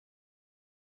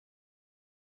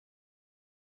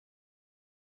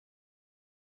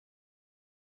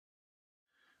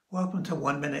Welcome to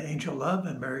 1 Minute Angel Love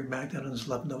and Mary Magdalene's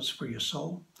Love Notes for Your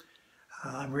Soul.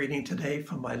 I'm reading today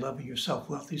from my Loving Yourself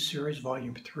Wealthy series,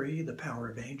 Volume 3, The Power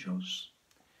of Angels.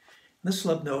 This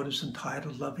love note is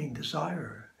entitled Loving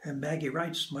Desire, and Maggie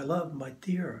writes, "My love, my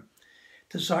dear,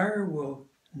 desire will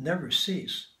never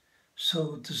cease,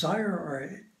 so desire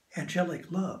our angelic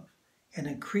love and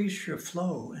increase your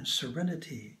flow and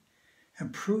serenity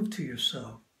and prove to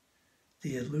yourself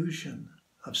the illusion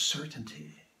of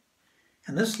certainty."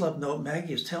 In this love note,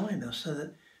 Maggie is telling us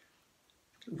that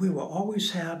we will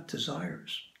always have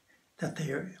desires, that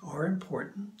they are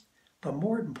important, but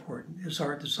more important is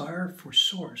our desire for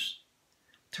Source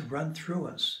to run through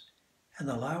us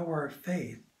and allow our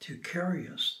faith to carry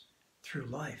us through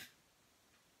life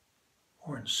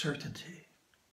or uncertainty.